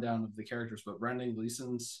the rundown of the characters, but Brendan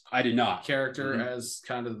Gleeson's I did not character as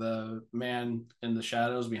kind of the man in the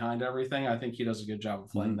shadows behind everything. I think he does a good job of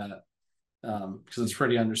playing that because it's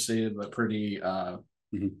pretty understated, but pretty. He was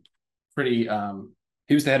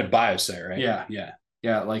the head of Biosite, right?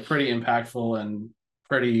 Yeah, like pretty impactful and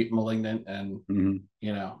pretty malignant, and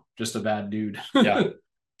just a bad dude. Yeah.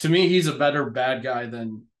 To me, he's a better bad guy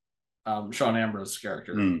than Sean Ambrose's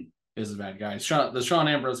character is a bad guy. The Sean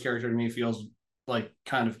Ambrose character to me feels like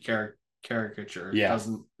kind of caricature. It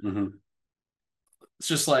doesn't. It's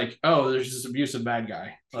just like, oh, there's this abusive bad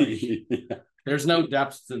guy. Like, there's no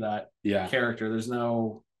depth to that character. There's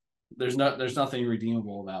nothing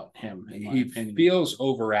redeemable about him. In my opinion. Feels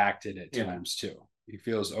overacted at times too. He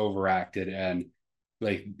feels overacted, and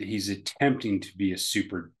like he's attempting to be a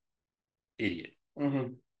super idiot.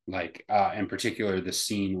 Like in particular the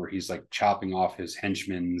scene where he's like chopping off his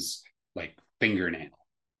henchman's like fingernail,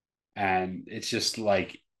 and it's just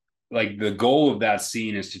like the goal of that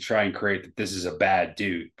scene is to try and create that this is a bad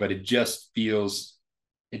dude, but it just feels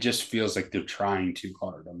like they're trying too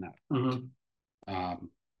hard on that.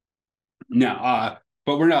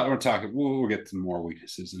 But we're talking, we'll get to more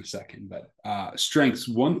weaknesses in a second, but strengths.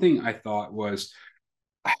 One thing I thought was,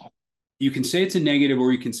 you can say it's a negative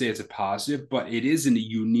or you can say it's a positive, but it is a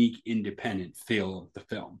unique, independent feel of the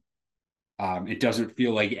film. It doesn't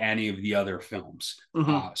feel like any of the other films.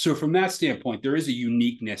 So from that standpoint, there is a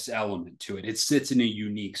uniqueness element to it. It sits in a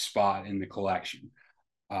unique spot in the collection.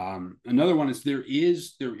 Another one is there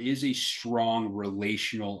is a strong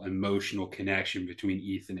relational, emotional connection between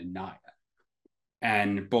Ethan and Naya.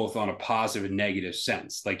 And both on a positive and negative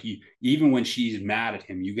sense. Like even when she's mad at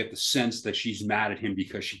him, you get the sense that she's mad at him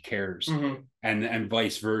because she cares, and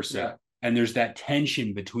vice versa. Yeah. And there's that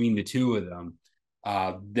tension between the two of them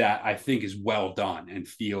that I think is well done and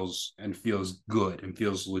feels good and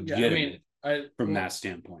feels legitimate from that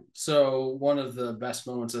standpoint. So one of the best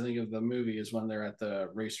moments I think of the movie is when they're at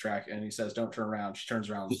the racetrack and he says, "Don't turn around." She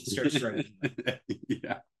turns around and stares straight.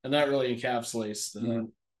 Yeah, and that really encapsulates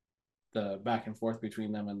the the back and forth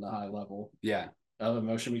between them and the high level of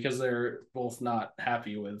emotion, because they're both not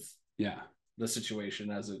happy with the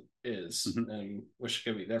situation as it is, and wish it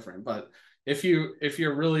could be different. But if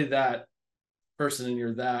you're really that person and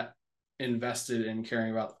you're that invested in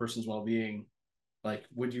caring about the person's well-being, like,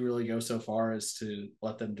 would you really go so far as to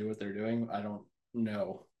let them do what they're doing? I don't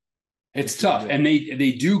know. It's tough, and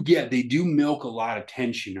they do milk a lot of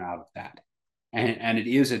tension out of that, and it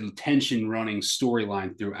is a tension running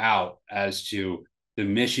storyline throughout as to the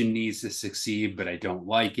mission needs to succeed, but I don't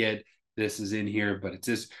like it. This is in here, but it's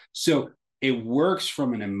this. So it works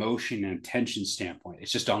from an emotion and tension standpoint.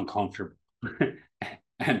 It's just uncomfortable,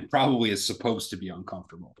 and probably is supposed to be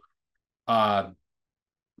uncomfortable.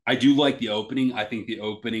 I do like the opening. I think the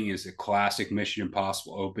opening is a classic Mission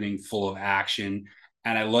Impossible opening, full of action.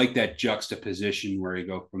 And I like that juxtaposition where you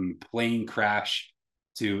go from plane crash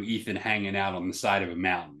to Ethan hanging out on the side of a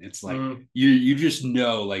mountain. It's like you just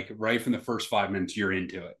know, like, right from the first 5 minutes, you're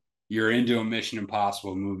into it. You're into a Mission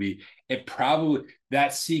Impossible movie.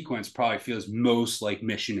 That sequence probably feels most like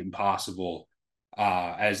Mission Impossible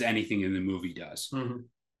as anything in the movie does.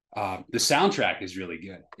 The soundtrack is really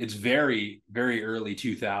good. It's very, very early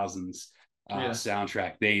 2000s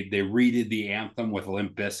soundtrack. They redid the anthem with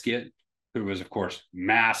Limp Bizkit, who was, of course,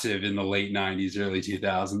 massive in the late 90s, early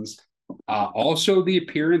 2000s. Also, the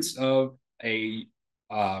appearance of a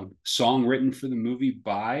song written for the movie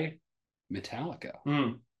by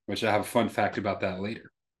Metallica, which I have a fun fact about that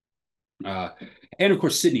later. And of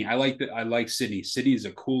course, Sydney. I like Sydney. Sydney is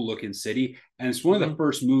a cool looking city, and it's one of the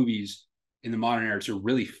first movies in the modern era to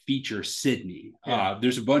really feature Sydney.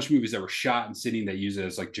 There's a bunch of movies that were shot in Sydney that use it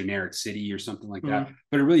as like generic city or something like that,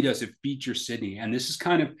 but it really does. It features Sydney, and this is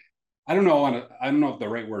kind of, I don't know if the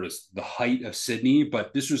right word is the height of Sydney,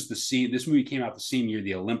 but this was the scene. This movie came out the same year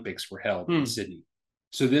the Olympics were held in Sydney,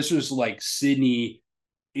 so this was like Sydney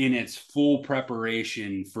in its full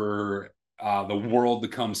preparation for the world to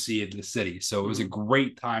come see it in the city. So it was a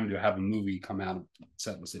great time to have a movie come out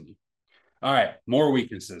set in Sydney. All right, more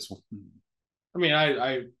weaknesses. I mean,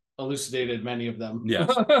 I elucidated many of them. Yeah.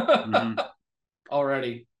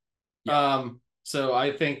 Already. Yeah. So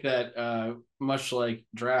I think that much like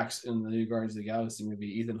Drax in the new Guardians of the Galaxy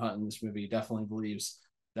movie, Ethan Hunt in this movie definitely believes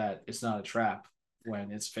that it's not a trap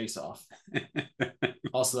when it's Face Off.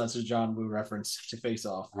 Also, that's a John Woo reference to Face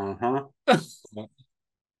Off.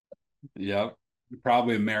 Yep.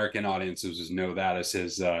 Probably American audiences just know that as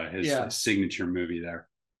his signature movie there.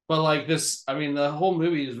 But like this, I mean, the whole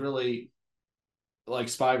movie is really like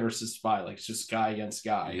spy versus spy. Like, it's just guy against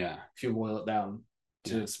guy. Yeah. If you boil it down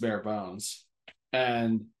to its bare bones.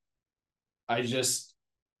 And I just,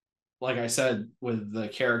 like I said, with the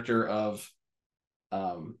character of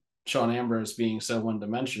Sean Ambrose being so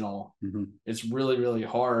one-dimensional, it's really, really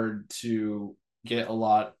hard to get a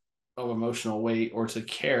lot of emotional weight or to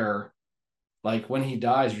care. Like, when he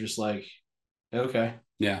dies, you're just like, okay.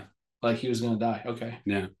 Yeah. Like, he was going to die. Okay.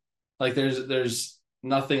 Yeah. Like, there's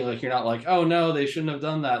nothing, like, you're not like, oh no, they shouldn't have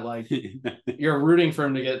done that. Like, you're rooting for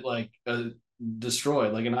him to get like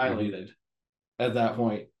destroyed, like annihilated at that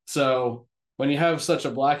point. So when you have such a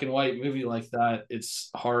black and white movie like that, it's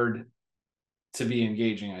hard to be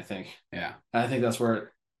engaging, I think. Yeah. And I think that's where it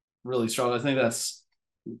really struggles. I think that's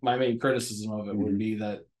my main criticism of it would be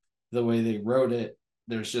that the way they wrote it,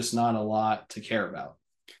 there's just not a lot to care about.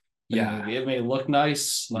 Yeah. It may look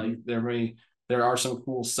nice. Like, there are some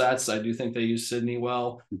cool sets. I do think they use Sydney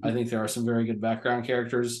well. I think there are some very good background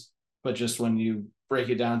characters, but just when you break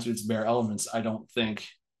it down to its bare elements, I don't think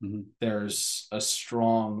there's a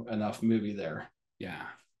strong enough movie there. Yeah.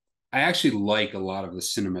 I actually like a lot of the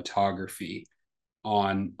cinematography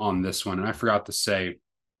on this one. And I forgot to say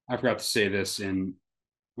this in,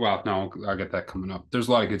 well, no, I'll get that coming up. There's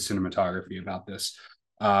a lot of good cinematography about this.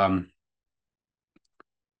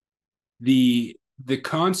 The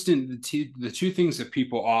two things that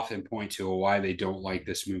people often point to why they don't like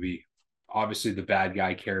this movie, obviously the bad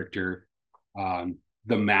guy character, the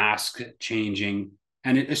mask changing,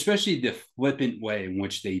 and especially the flippant way in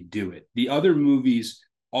which they do it. The other movies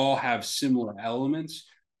all have similar elements,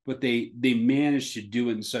 but they manage to do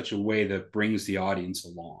it in such a way that brings the audience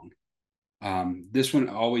along. This one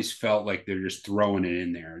always felt like they're just throwing it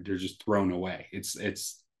in there. They're just thrown away.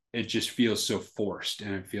 It just feels so forced,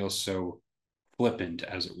 and it feels so flippant,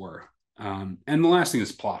 as it were. And the last thing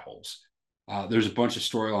is plot holes. There's a bunch of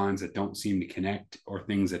storylines that don't seem to connect, or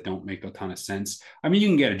things that don't make a ton of sense. I mean, you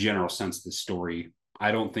can get a general sense of the story.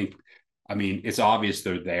 It's obvious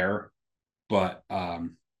they're there, but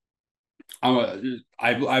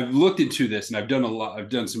I've looked into this, and I've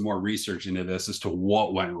done some more research into this as to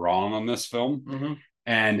what went wrong on this film.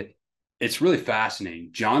 And it's really fascinating.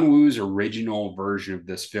 John Woo's original version of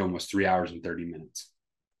this film was 3 hours and 30 minutes.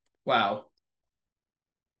 Wow.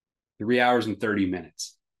 3 hours and 30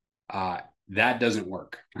 minutes. That doesn't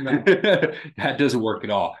work. No. That doesn't work at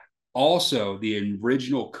all. Also, the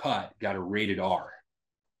original cut got a rated R.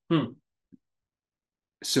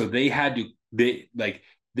 So they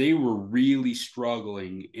were really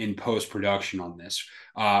struggling in post-production on this.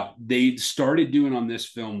 They started doing on this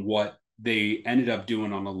film what they ended up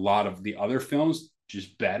doing on a lot of the other films,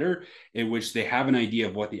 just better, in which they have an idea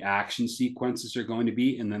of what the action sequences are going to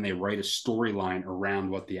be, and then they write a storyline around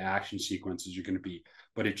what the action sequences are going to be.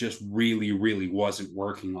 But it just really, really wasn't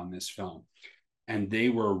working on this film. And they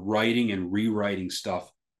were writing and rewriting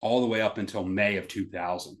stuff all the way up until May of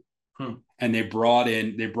 2000. And they brought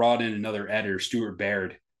in another editor, Stuart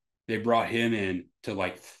Baird. They brought him in to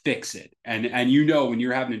like fix it. And when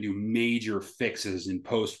you're having to do major fixes in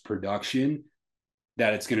post-production,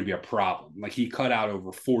 that it's going to be a problem. Like, he cut out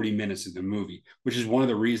over 40 minutes of the movie, which is one of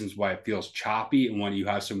the reasons why it feels choppy and when you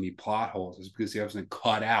have so many plot holes, is because he has to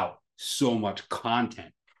cut out so much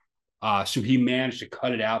content. So he managed to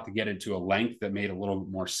cut it out to get it to a length that made a little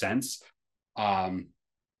bit more sense.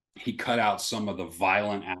 He cut out some of the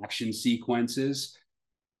violent action sequences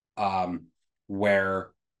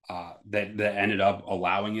where that ended up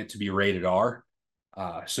allowing it to be rated R.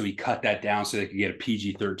 So he cut that down so they could get a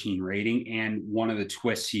PG-13 rating. And one of the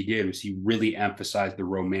twists he did was he really emphasized the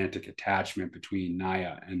romantic attachment between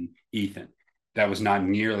Naya and Ethan. That was not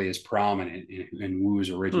nearly as prominent in Woo's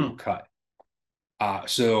original cut.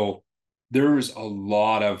 So there was a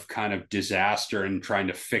lot of kind of disaster in trying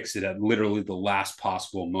to fix it at literally the last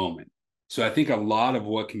possible moment. So I think a lot of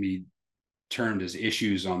what can be termed as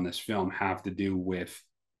issues on this film have to do with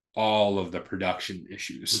all of the production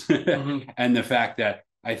issues. And the fact that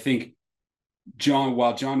I think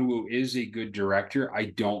while John Woo is a good director, I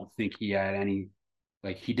don't think he had any,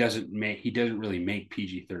 like, he doesn't really make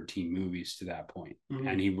PG-13 movies to that point.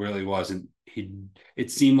 And he really wasn't,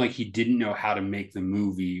 it seemed like he didn't know how to make the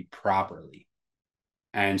movie properly.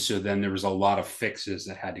 And so then there was a lot of fixes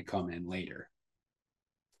that had to come in later.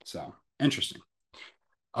 So interesting.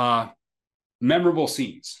 Memorable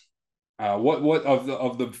scenes. What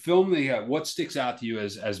of the film they have, what sticks out to you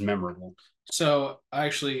as memorable? So I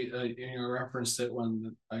actually referenced it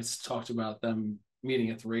when I talked about them meeting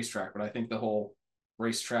at the racetrack, but I think the whole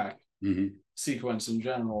racetrack sequence in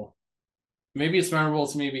general, maybe it's memorable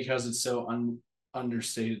to me because it's so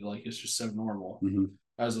understated, like it's just so normal,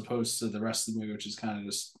 as opposed to the rest of the movie, which is kind of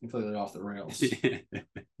just completely off the rails.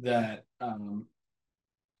 That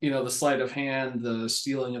the sleight of hand, the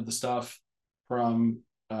stealing of the stuff from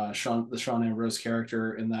Sean Ambrose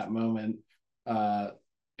character in that moment,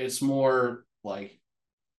 it's more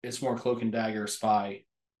cloak and dagger spy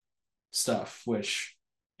stuff, which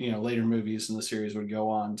later movies in the series would go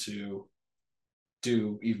on to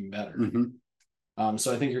do even better.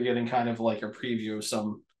 So I think you're getting kind of like a preview of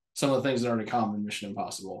some of the things that are to come in Mission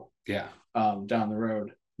Impossible. Down the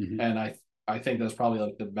road. And I think that's probably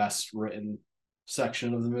like the best written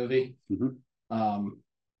section of the movie.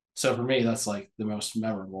 So for me, that's like the most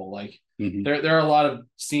memorable. Like there are a lot of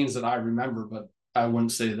scenes that I remember, but I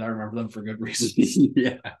wouldn't say that I remember them for good reasons.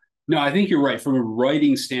 No, I think you're right. From a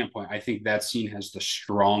writing standpoint, I think that scene has the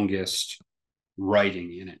strongest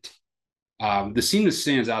writing in it. The scene that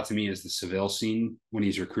stands out to me is the Seville scene when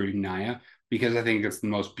he's recruiting Naya, because I think it's the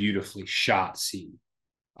most beautifully shot scene.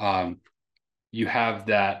 You have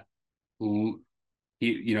that, you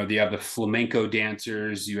have the flamenco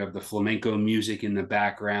dancers, you have the flamenco music in the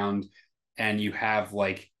background, and you have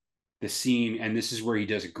like the scene, and this is where he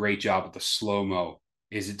does a great job with the slow-mo,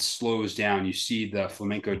 is it slows down. You see the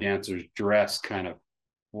flamenco dancer's dress kind of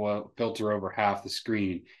filter over half the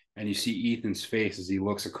screen, and you see Ethan's face as he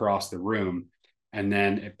looks across the room, and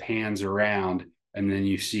then it pans around, and then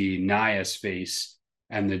you see Naya's face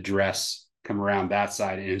and the dress come around that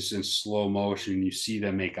side, and it's in slow motion. You see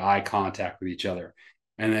them make eye contact with each other,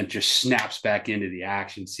 and then it just snaps back into the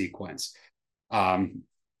action sequence.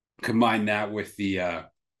 Combine that with the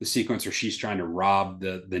sequence where she's trying to rob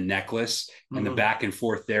the necklace, and the back and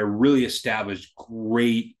forth there really established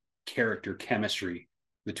great character chemistry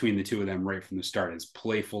between the two of them right from the start. It's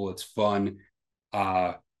playful, it's fun,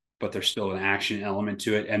 but there's still an action element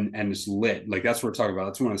to it, and it's lit. Like, that's what we're talking about.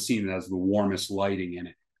 That's one of the scenes that has the warmest lighting in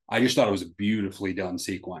it. I just thought it was a beautifully done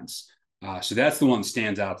sequence. So that's the one that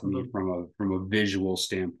stands out to me from a visual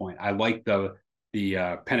standpoint. I like the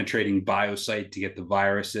penetrating biosite to get the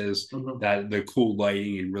viruses, that the cool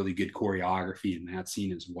lighting and really good choreography in that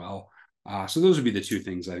scene as well. So those would be the two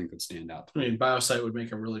things I think that stand out. I mean, biosite would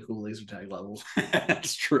make a really cool laser tag level.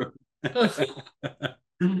 That's true.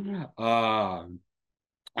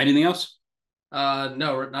 Anything else?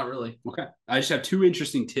 No, not really. Okay. I just have two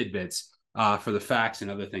interesting tidbits for the facts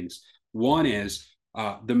and other things. One is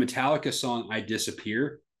the Metallica song "I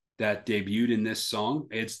Disappear" that debuted in this song.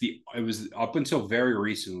 It was up until very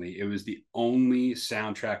recently, it was the only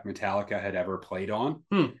soundtrack Metallica had ever played on.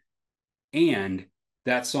 And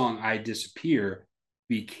that song "I Disappear"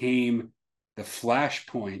 became the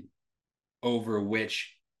flashpoint over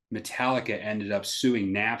which Metallica ended up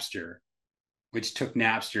suing Napster, which took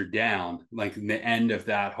Napster down, like the end of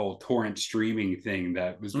that whole torrent streaming thing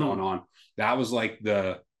that was going on. That was like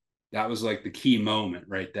the key moment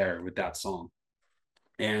right there with that song.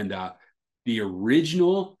 And the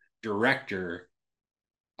original director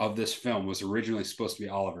of this film was originally supposed to be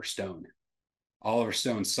Oliver Stone. Oliver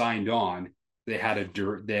Stone signed on. They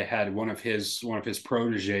had one of his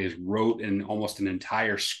proteges wrote almost an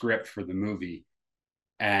entire script for the movie,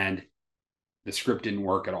 and the script didn't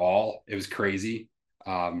work at all. It was crazy.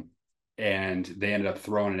 And they ended up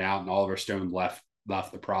throwing it out, and Oliver Stone left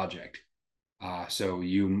the project. So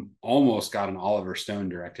you almost got an Oliver Stone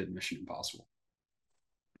directed Mission Impossible.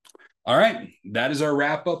 All right, that is our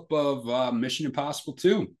wrap up of Mission Impossible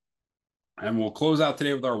 2. And we'll close out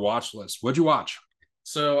today with our watch list. What'd you watch?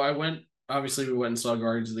 So obviously we went and saw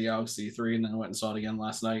Guardians of the Galaxy 3, and then I went and saw it again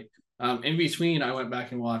last night. In between, I went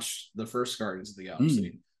back and watched the first Guardians of the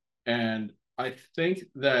Galaxy. And I think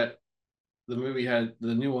that the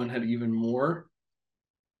new one had even more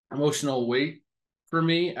emotional weight for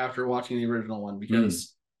me after watching the original one,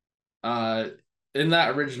 because in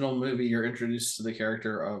that original movie, you're introduced to the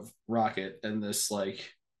character of Rocket and this,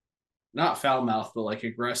 like, not foul mouth, but like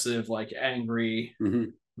aggressive, like angry,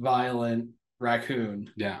 violent raccoon.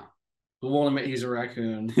 Yeah. Who won't admit he's a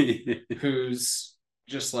raccoon, who's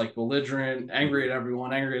just like belligerent, angry at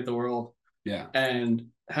everyone, angry at the world. Yeah. And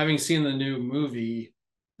having seen the new movie,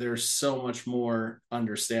 there's so much more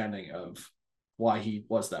understanding of why he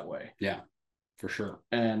was that way. Yeah, for sure.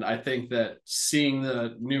 And I think that seeing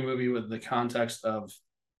the new movie with the context of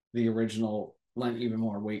the original lent even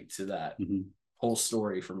more weight to that whole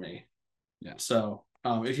story for me. Yeah. So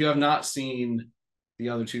if you have not seen the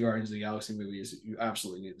other two Guardians of the Galaxy movies, you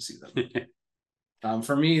absolutely need to see them.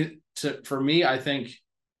 For me,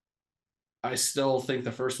 I still think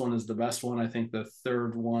the first one is the best one. I think the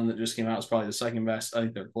third one that just came out is probably the second best. I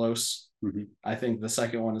think they're close. I think the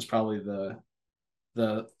second one is probably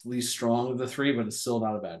the least strong of the three, but it's still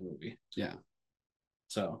not a bad movie. Yeah.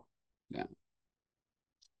 So, yeah.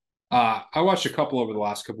 I watched a couple over the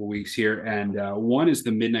last couple of weeks here, and one is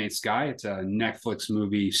The Midnight Sky. It's a Netflix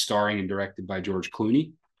movie starring and directed by George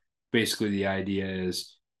Clooney. Basically, the idea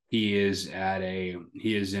is he is in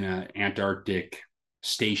an Antarctic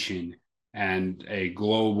station, and a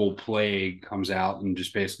global plague comes out and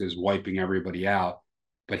just basically is wiping everybody out.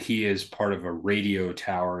 But he is part of a radio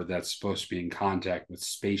tower that's supposed to be in contact with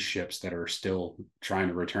spaceships that are still trying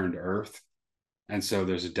to return to Earth. And so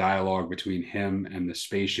there's a dialogue between him and the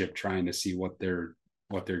spaceship trying to see what they're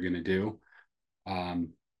going to do.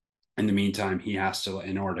 In the meantime, he has to,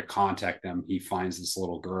 in order to contact them, he finds this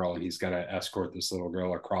little girl, and he's got to escort this little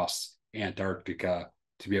girl across Antarctica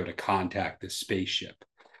to be able to contact this spaceship.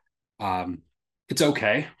 It's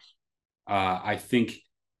okay. I think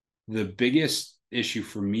the biggest issue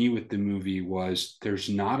for me with the movie was there's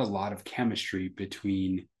not a lot of chemistry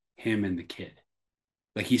between him and the kid.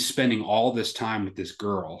 Like, he's spending all this time with this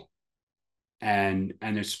girl, and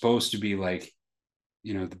it's supposed to be like,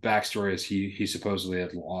 you know, the backstory is he supposedly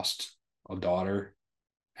had lost a daughter,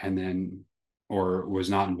 and then, or was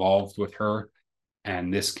not involved with her,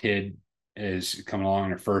 and this kid is coming along,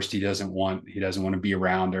 and at first he doesn't want to be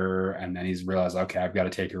around her, and then he's realized, okay, I've got to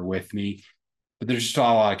take her with me. But there's just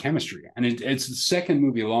not a lot of chemistry, and it's the second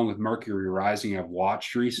movie along with Mercury Rising I've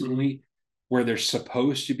watched recently where there's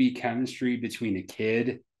supposed to be chemistry between a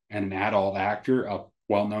kid and an adult actor, a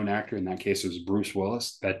well-known actor. In that case, it was Bruce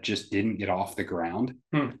Willis, that just didn't get off the ground.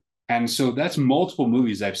 And so that's multiple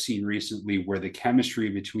movies I've seen recently where the chemistry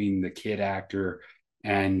between the kid actor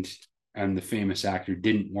and the famous actor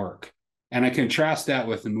didn't work. And I contrast that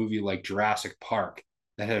with a movie like Jurassic Park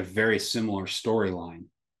that had a very similar storyline,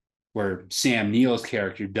 where Sam Neill's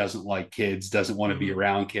character doesn't like kids, doesn't want to be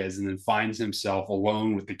around kids, and then finds himself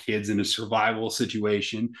alone with the kids in a survival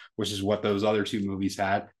situation, which is what those other two movies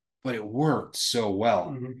had. But it worked so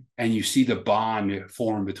well. And you see the bond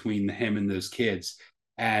form between him and those kids.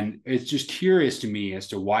 And it's just curious to me as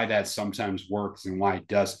to why that sometimes works and why it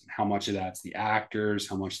doesn't. How much of that's the actors,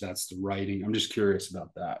 how much that's the writing. I'm just curious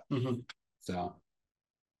about that. So,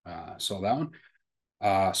 saw that one.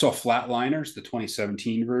 So Flatliners, the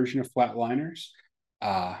 2017 version of Flatliners.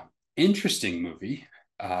 Interesting movie.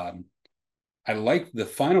 I like the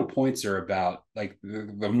final points are about like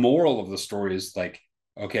the moral of the story is like,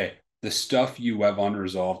 okay, the stuff you have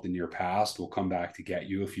unresolved in your past will come back to get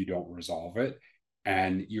you if you don't resolve it.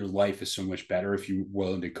 And your life is so much better if you're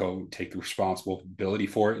willing to go take the responsibility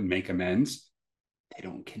for it and make amends. They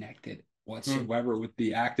don't connect it whatsoever with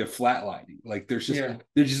the act of flatlining. Like they're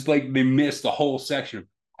just like they miss the whole section of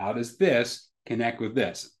how does this connect with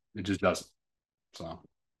this? It just doesn't. So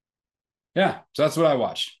yeah, so that's what I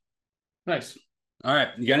watched. Nice. All right.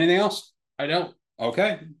 You got anything else? I don't.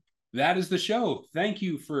 Okay. That is the show. Thank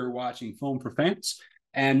you for watching Film for Fans.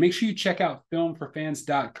 And make sure you check out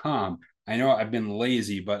filmforfans.com. I know I've been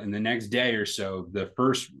lazy, but in the next day or so, the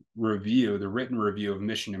first review, the written review of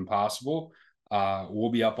Mission Impossible,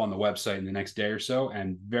 will be up on the website in the next day or so.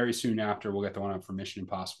 And very soon after, we'll get the one up for Mission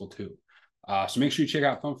Impossible 2. So make sure you check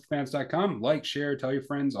out filmforfans.com. Like, share, tell your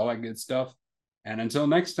friends, all that good stuff. And until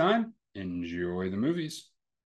next time, enjoy the movies.